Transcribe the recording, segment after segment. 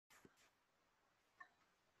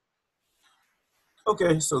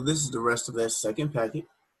Okay, so this is the rest of that second packet.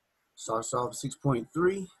 Starts off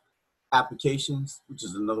 6.3, applications, which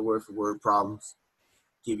is another word for word problems.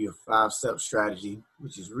 Give you a 5-step strategy,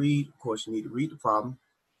 which is read. Of course, you need to read the problem.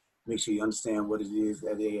 Make sure you understand what it is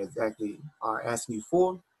that they exactly are asking you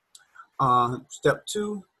for. Step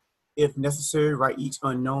 2, if necessary, write each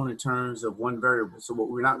unknown in terms of one variable. So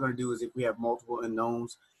what we're not going to do is if we have multiple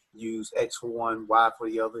unknowns, use X for one, Y for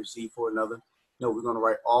the other, Z for another. No, we're going to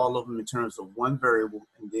write all of them in terms of one variable,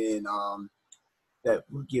 and then that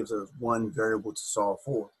gives us one variable to solve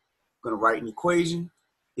for. We're going to write an equation,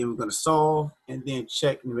 then we're going to solve, and then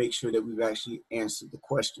check and make sure that we've actually answered the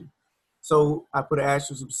question. So I put an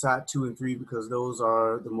asterisk beside 2 and 3 because those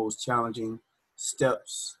are the most challenging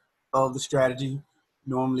steps of the strategy.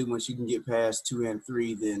 Normally, once you can get past 2 and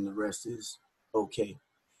 3, then the rest is okay.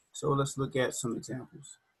 So let's look at some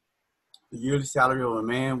examples. The yearly salary of a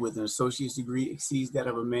man with an associate's degree exceeds that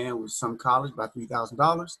of a man with some college by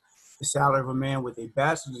 $3,000. The salary of a man with a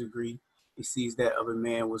bachelor's degree exceeds that of a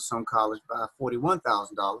man with some college by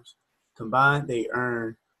 $41,000. Combined, they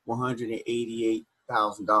earn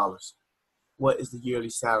 $188,000. What is the yearly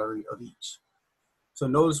salary of each? So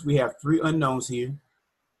notice we have 3 unknowns here,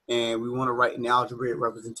 and we want to write an algebraic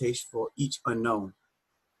representation for each unknown.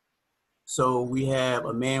 So we have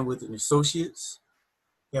a man with an associate's,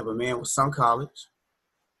 we have a man with some college,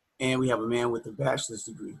 and we have a man with a bachelor's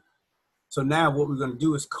degree. So now what we're going to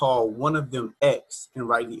do is call one of them X and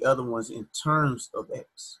write the other ones in terms of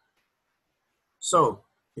X. So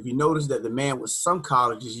if you notice that the man with some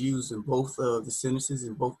college is used in both of the sentences,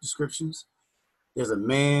 in both descriptions, there's a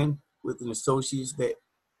man with an associate's that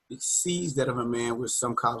exceeds that of a man with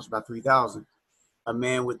some college by 3,000. A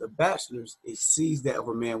man with a bachelor's exceeds that of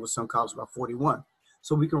a man with some college by 41.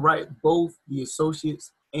 So we can write both the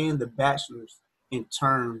associates and the bachelor's in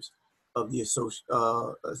terms of the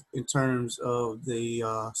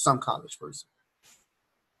some college person.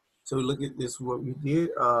 So we look at this, what we did,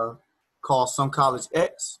 call some college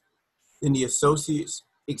X. Then the associates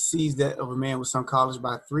exceeds that of a man with some college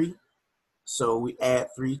by 3. So we add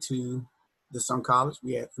 3 to the some college.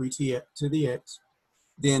 We add 3 to the X.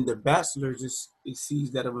 Then the bachelor just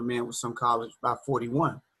exceeds that of a man with some college by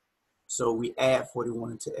 41. So we add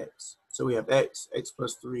 41 to X. So we have X, X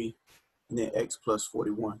plus 3, and then X plus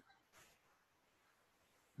 41.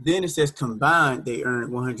 Then it says combined, they earn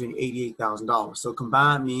 $188,000. So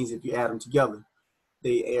combined means if you add them together,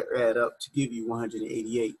 they add up to give you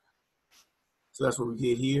 188. So that's what we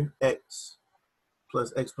did here. X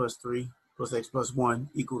plus X plus 3 plus X plus 1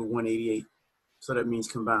 equal to 188. So that means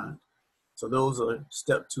combined. So those are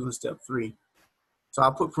step 2 and step 3. So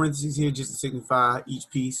I'll put parentheses here just to signify each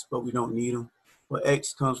piece, but we don't need them. But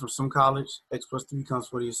X comes from some college, X plus 3 comes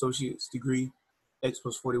from the associate's degree, X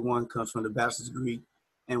plus 41 comes from the bachelor's degree,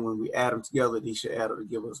 and when we add them together, they should add up to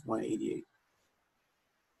give us 188.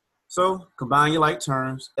 So combine your like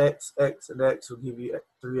terms, X, X, and X will give you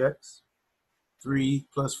 3X. 3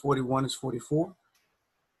 plus 41 is 44.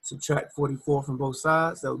 Subtract 44 from both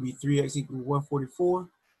sides, that would be 3X equal to 144.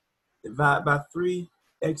 Divide by 3,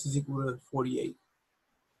 X is equal to 48.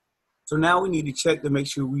 So now we need to check to make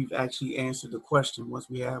sure we've actually answered the question once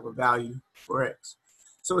we have a value for X.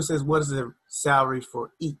 So it says, what is the salary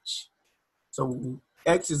for each? So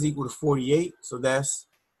X is equal to 48, so that's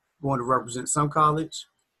going to represent some college.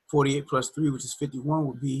 48 plus 3, which is 51,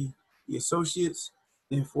 will be the associates.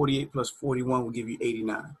 Then 48 plus 41 will give you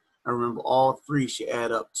 89. And remember, all 3 should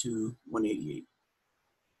add up to 188.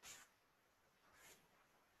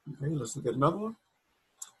 Okay, let's look at another one.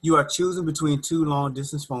 You are choosing between 2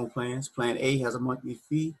 long-distance phone plans. Plan A has a monthly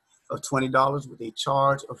fee of $20 with a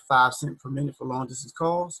charge of 5 cents per minute for long-distance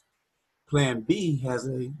calls. Plan B has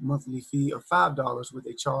a monthly fee of $5 with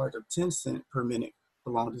a charge of 10 cents per minute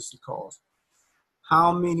for long-distance calls.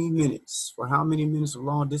 How many minutes? For how many minutes of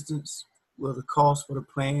long distance will the cost for the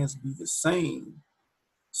plans be the same?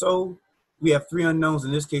 So we have 3 unknowns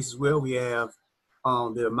in this case as well. We have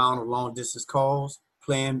the amount of long-distance calls,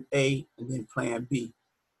 Plan A, and then Plan B.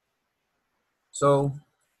 So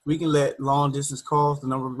we can let long-distance calls, the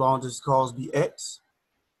number of long-distance calls, be X.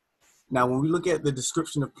 Now, when we look at the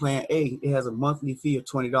description of Plan A, it has a monthly fee of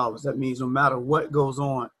 $20. That means no matter what goes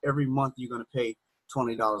on, every month you're going to pay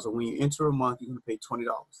 $20. Or when you enter a month, you're going to pay $20.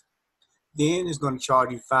 Then it's going to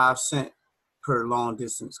charge you 5 cents per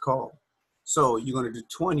long-distance call. So you're going to do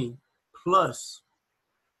 20 plus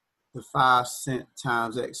the 5 cents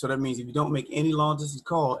times X. So that means if you don't make any long-distance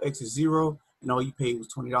call, X is 0, and all you paid was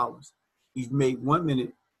 $20. You've made 1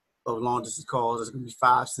 minute of long-distance calls. There's going to be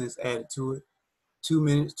 5 cents added to it. 2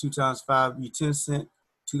 minutes, 2 times 5 will be 10 cents,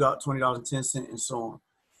 $20.10, and so on.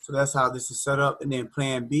 So that's how this is set up. And then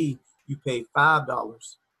Plan B, you pay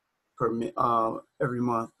 $5 per every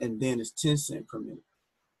month, and then it's 10 cents per minute.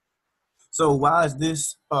 So why is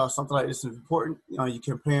this something like this is important?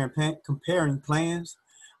 You're comparing plans.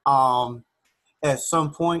 At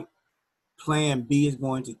some point, Plan B is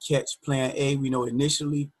going to catch Plan A. We know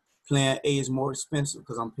initially Plan A is more expensive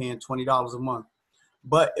because I'm paying $20 a month.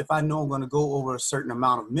 But if I know I'm going to go over a certain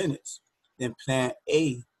amount of minutes, then Plan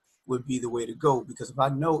A would be the way to go. Because if I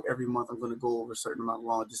know every month I'm going to go over a certain amount of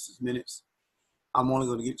long distance minutes, I'm only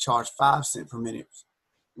going to get charged 5 cents per minute.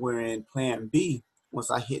 Wherein Plan B, once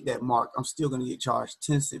I hit that mark, I'm still going to get charged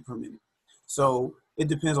 10 cents per minute. So it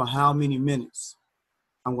depends on how many minutes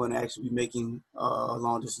I'm going to actually be making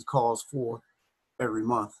long distance calls for every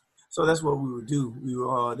month. So that's what we would do.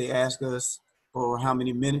 They ask us for how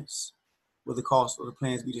many minutes. Will the cost of the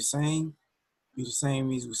plans be the same? Be the same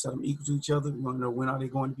means we set them equal to each other. We want to know when are they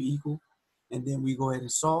going to be equal, and then we go ahead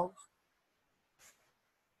and solve.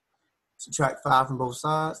 Subtract 5 from both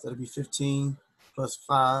sides. That'll be 15 plus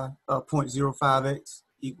 0.05x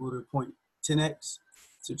equal to 0.10x.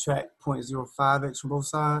 Subtract 0.05x from both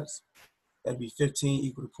sides. That'd be 15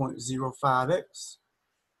 equal to 0.05x.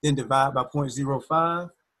 Then divide by 0.05,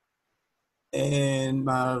 and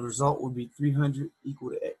my result would be 300 equal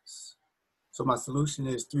to x. So my solution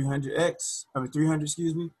is 300,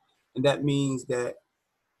 excuse me, and that means that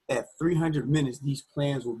at 300 minutes, these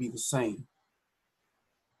plans will be the same.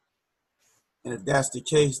 And if that's the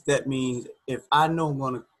case, that means if I know I'm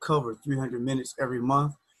going to cover 300 minutes every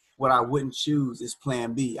month, what I wouldn't choose is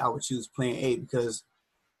Plan B. I would choose Plan A because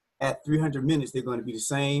at 300 minutes, they're going to be the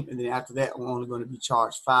same. And then after that, I'm only going to be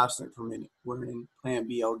charged 5 cents per minute. Where in Plan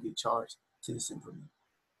B, I would get charged 10 cents per minute.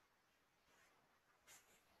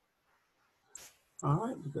 All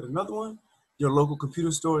right, we've got another one. Your local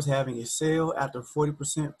computer store is having a sale after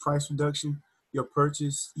 40% price reduction. You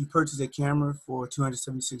purchase a camera for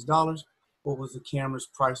 $276. What was the camera's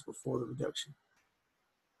price before the reduction?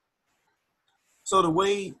 So the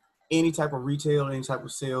way any type of retail, any type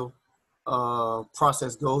of sale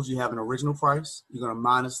process goes, you have an original price, you're going to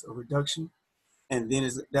minus a reduction, and then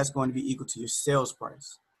that's going to be equal to your sales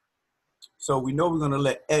price. So we know we're going to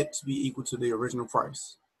let X be equal to the original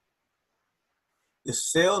price. The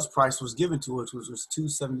sales price was given to us, which was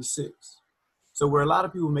 $276. So where a lot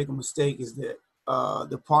of people make a mistake is that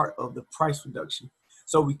the part of the price reduction.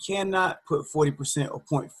 So we cannot put 40% or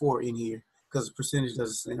 0.4 in here because the percentage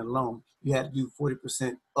doesn't stand alone. You have to do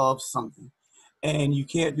 40% of something. And you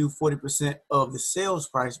can't do 40% of the sales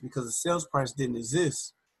price because the sales price didn't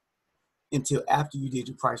exist until after you did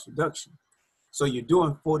your price reduction. So you're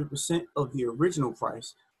doing 40% of the original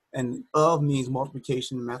price, and of means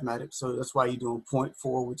multiplication in mathematics. So that's why you're doing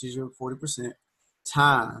 0.4, which is your 40%,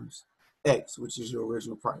 times X, which is your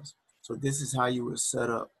original price. So this is how you would set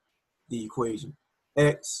up the equation.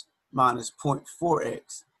 X minus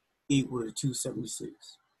 0.4x equal to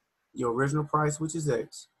 276. Your original price, which is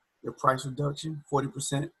X, your price reduction,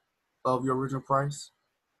 40% of your original price,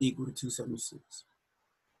 equal to 276.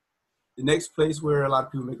 The next place where a lot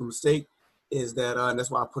of people make a mistake is that, and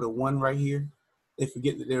that's why I put a 1 right here. They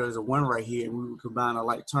forget that there is a 1 right here, and we would combine a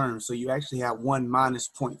like term. So you actually have 1 minus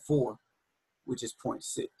 0.4, which is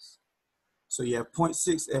 0.6. So you have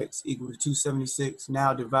 0.6x equal to 276.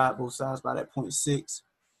 Now divide both sides by that 0.6,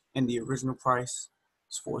 and the original price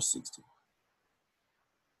is 460.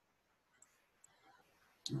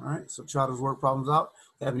 All right, so try those work problems out.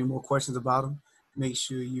 If you have any more questions about them, make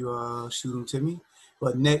sure you shoot them to me.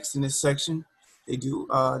 But next in this section,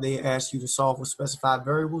 they ask you to solve for specified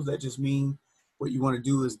variables. That just means what you want to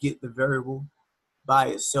do is get the variable by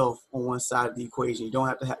itself on one side of the equation. You don't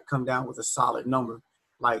have to come down with a solid number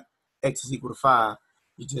like x is equal to 5.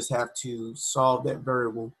 You just have to solve that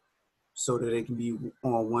variable so that it can be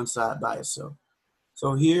on one side by itself.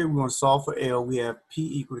 So here we're going to solve for L. We have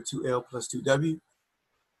P equal to 2L plus 2W.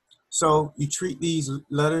 So you treat these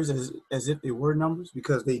letters as if they were numbers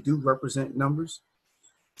because they do represent numbers.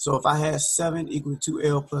 So if I had 7 equal to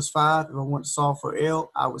 2L plus 5, if I want to solve for L,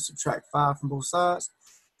 I would subtract 5 from both sides.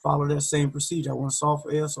 Follow that same procedure. I want to solve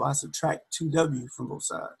for L, so I subtract 2W from both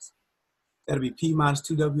sides. That'll be P minus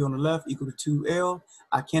 2W on the left equal to 2L.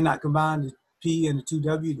 I cannot combine the P and the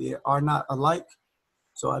 2W. They are not alike.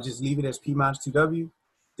 So I just leave it as P minus 2W.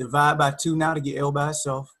 Divide by 2 now to get L by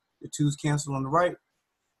itself. The 2's cancel on the right.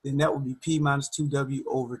 Then that would be P minus 2W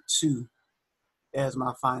over 2 as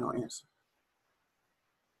my final answer.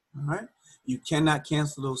 All right. You cannot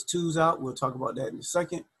cancel those 2's out. We'll talk about that in a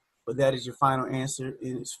second. But that is your final answer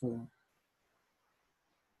in its form.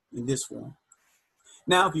 In this form.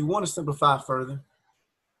 Now, if you want to simplify further,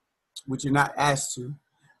 which you're not asked to,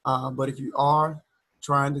 but if you are,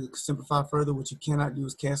 trying to simplify further, what you cannot do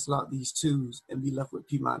is cancel out these 2's and be left with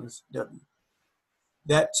P minus W.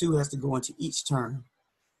 That 2 has to go into each term.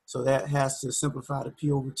 So that has to simplify to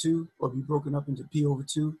P over 2 or be broken up into P over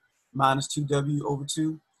 2 minus 2W over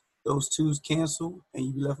 2. Those 2's cancel and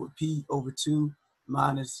you be left with P over 2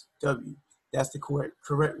 minus W. That's the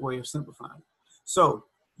correct way of simplifying. So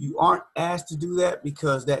you aren't asked to do that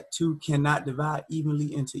because that 2 cannot divide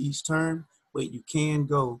evenly into each term, but you can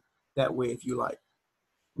go that way if you like.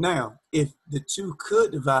 Now, if the 2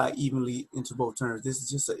 could divide evenly into both terms, this is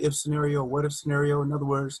just an if scenario, what if scenario. In other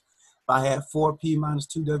words, if I have 4P minus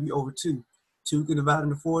 2W over 2, 2 can divide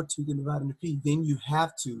into 4, 2 can divide into P, then you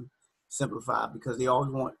have to simplify because they always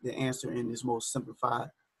want the answer in this most simplified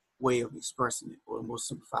way of expressing it, or most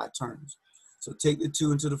simplified terms. So take the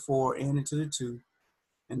 2 into the 4 and into the 2,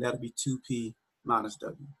 and that'll be 2P minus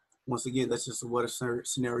W. Once again, that's just a what if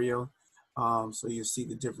scenario, so you'll see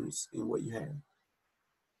the difference in what you have.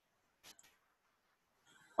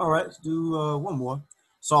 All right, let's do one more.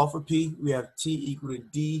 Solve for P. We have T equal to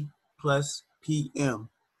D plus PM.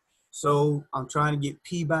 So I'm trying to get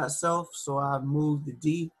P by itself, so I've moved the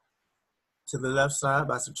D to the left side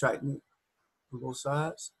by subtracting it from both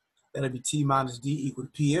sides. That'll be T minus D equal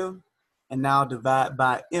to PM. And now divide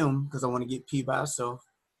by M because I want to get P by itself.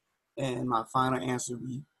 And my final answer will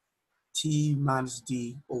be T minus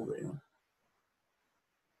D over M.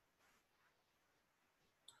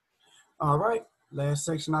 All right, last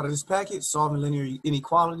section out of this packet, solving linear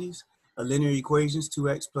inequalities. A linear equations,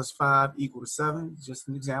 2x plus 5 equal to 7, just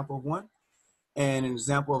an example of one. And an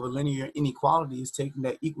example of a linear inequality is taking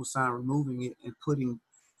that equal sign, removing it, and putting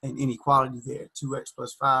an inequality there, 2x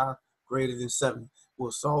plus 5 greater than 7.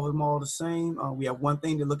 We'll solve them all the same. We have one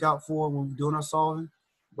thing to look out for when we're doing our solving,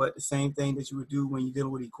 but the same thing that you would do when you're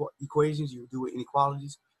dealing with equations, you would do with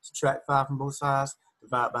inequalities. Subtract 5 from both sides,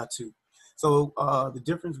 divide by 2. So the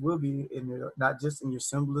difference will be in not just in your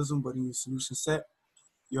symbolism, but in your solution set.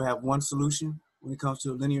 You'll have one solution when it comes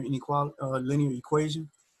to a linear equation.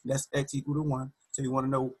 That's x equal to 1. So you want to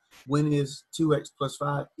know when is 2x plus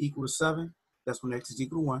 5 equal to 7. That's when x is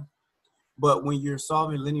equal to 1. But when you're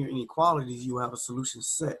solving linear inequalities, you have a solution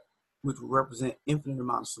set, which will represent infinite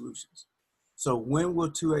amount of solutions. So when will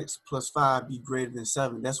 2x plus 5 be greater than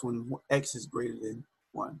 7? That's when x is greater than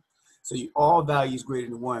 1. So all values greater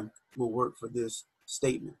than 1 will work for this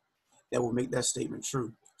statement. That will make that statement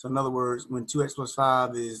true. So in other words, when 2x plus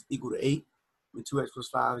 5 is equal to 8, when 2x plus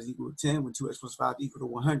 5 is equal to 10, when 2x plus 5 is equal to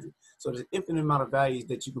 100. So there's an infinite amount of values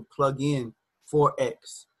that you can plug in for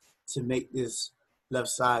x to make this left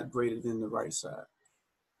side greater than the right side.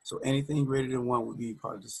 So anything greater than 1 would be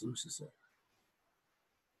part of the solution set.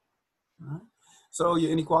 All right. So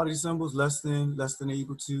your inequality symbols, less than or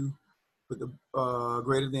equal to, with the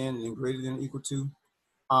greater than and then greater than or equal to.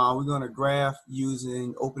 We're going to graph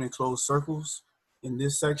using open and closed circles in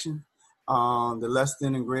this section. The less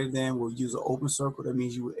than and greater than will use an open circle. That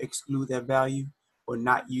means you would exclude that value or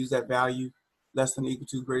not use that value. Less than or equal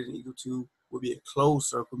to, greater than or equal to will be a closed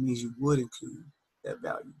circle, means you would include that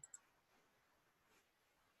value.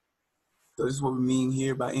 So this is what we mean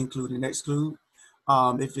here by include and exclude.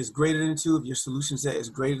 If it's greater than 2, if your solution set is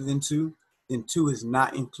greater than 2, then 2 is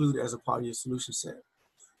not included as a part of your solution set.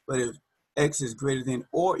 But if x is greater than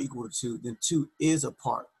or equal to 2, then 2 is a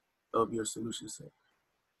part of your solution set.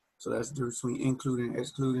 So that's the difference between including and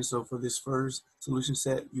excluding. So for this first solution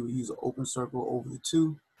set, you will use an open circle over the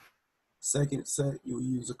 2. Second set, you will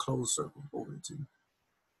use a closed circle over the 2.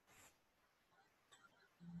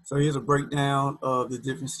 So here's a breakdown of the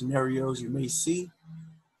different scenarios you may see.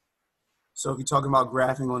 So if you're talking about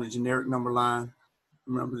graphing on a generic number line,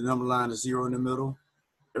 remember the number line is 0 in the middle,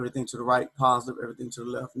 everything to the right positive, everything to the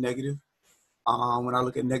left negative. When I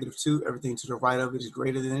look at -2, everything to the right of it is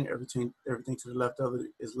greater than it. Everything to the left of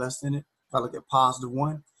it is less than it. If I look at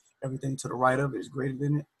 +1, everything to the right of it is greater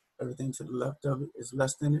than it. Everything to the left of it is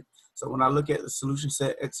less than it. So when I look at the solution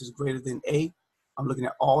set x is greater than a, I'm looking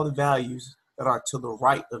at all the values that are to the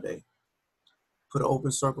right of a. Put an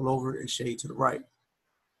open circle over it and shade to the right.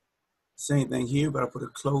 Same thing here, but I put a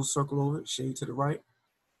closed circle over it, shade to the right.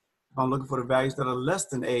 If I'm looking for the values that are less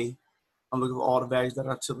than a, I'm looking for all the values that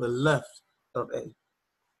are to the left of a.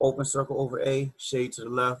 Open circle over a, shade to the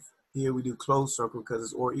left. Here we do closed circle because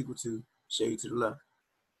it's or equal to, shade to the left.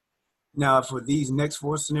 Now for these next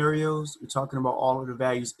 4 scenarios, we're talking about all of the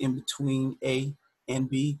values in between a and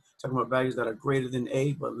b, talking about values that are greater than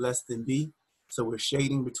a but less than b. So we're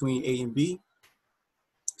shading between a and b.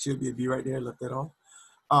 Should be a b right there, left that off.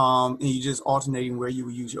 And you're just alternating where you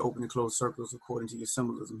will use your open and closed circles according to your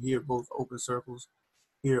symbolism. Here, both open circles.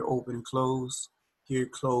 Here, open and closed. Here,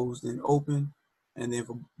 closed and open. And then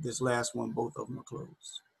for this last one, both of them are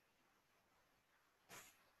closed.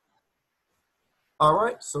 All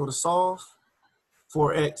right, so to solve,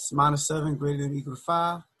 4x minus 7 greater than or equal to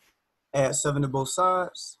 5, add 7 to both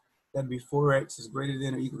sides. That'd be 4x is greater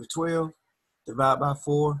than or equal to 12. Divide by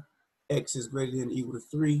 4, x is greater than or equal to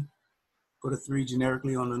 3. Put a 3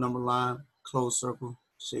 generically on the number line, close circle,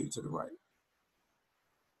 shade to the right.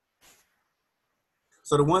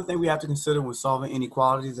 So the one thing we have to consider when solving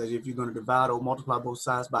inequalities is if you're going to divide or multiply both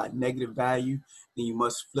sides by a negative value, then you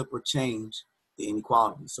must flip or change the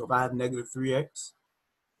inequality. So if I have negative 3x,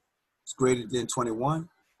 it's greater than 21.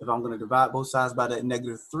 If I'm going to divide both sides by that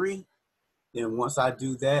negative 3, then once I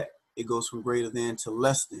do that, it goes from greater than to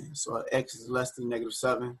less than. So x is less than negative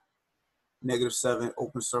 7,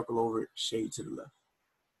 open circle over it, shade to the left.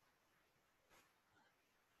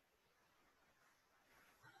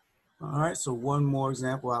 All right, so one more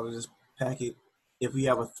example out of this packet. If we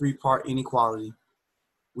have a 3-part inequality,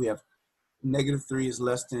 we have negative 3 is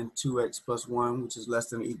less than 2x plus 1, which is less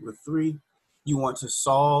than or equal to 3. You want to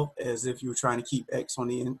solve as if you were trying to keep x on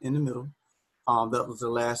in the middle. That was the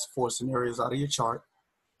last 4 scenarios out of your chart.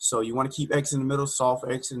 So you want to keep x in the middle, solve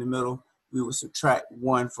for x in the middle. We would subtract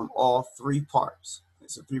 1 from all 3 parts.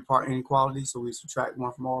 It's a 3-part inequality, so we subtract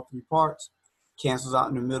 1 from all 3 parts. Cancels out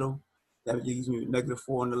in the middle. That leaves me with negative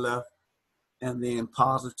 4 on the left, and then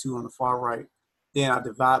positive 2 on the far right. Then I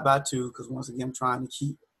divide by 2, because once again, I'm trying to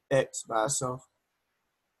keep x by itself,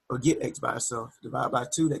 or get x by itself. Divide by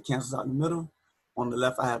 2, that cancels out in the middle. On the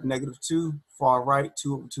left, I have negative 2. Far right,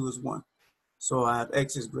 2 over 2 is 1. So I have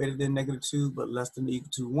x is greater than negative 2, but less than or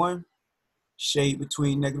equal to 1. Shade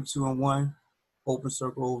between negative 2 and 1. Open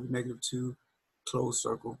circle over negative 2. Close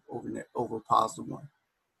circle over positive 1.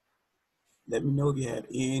 Let me know if you have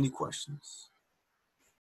any questions.